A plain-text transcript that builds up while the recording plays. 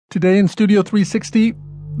Today in Studio 360,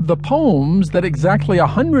 the poems that exactly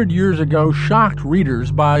 100 years ago shocked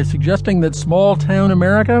readers by suggesting that small-town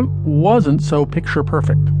America wasn't so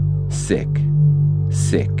picture-perfect. Sick,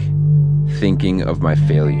 thinking of my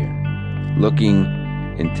failure, looking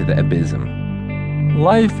into the abysm.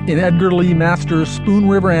 Life in Edgar Lee Masters' Spoon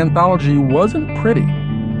River Anthology wasn't pretty,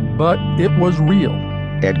 but it was real.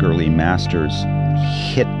 Edgar Lee Masters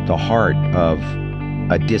hit the heart of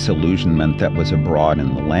a disillusionment that was abroad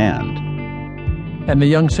in the land. And the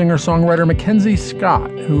young singer-songwriter Mackenzie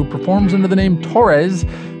Scott, who performs under the name TORRES,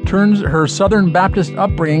 turns her Southern Baptist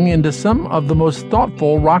upbringing into some of the most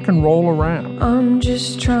thoughtful rock and roll around. I'm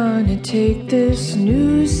just trying to take this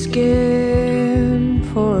new skin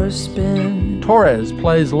for a spin. TORRES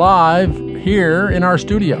plays live here in our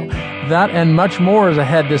studio. That and much more is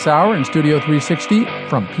ahead this hour in Studio 360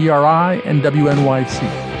 from PRI and WNYC.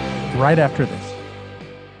 Right after this.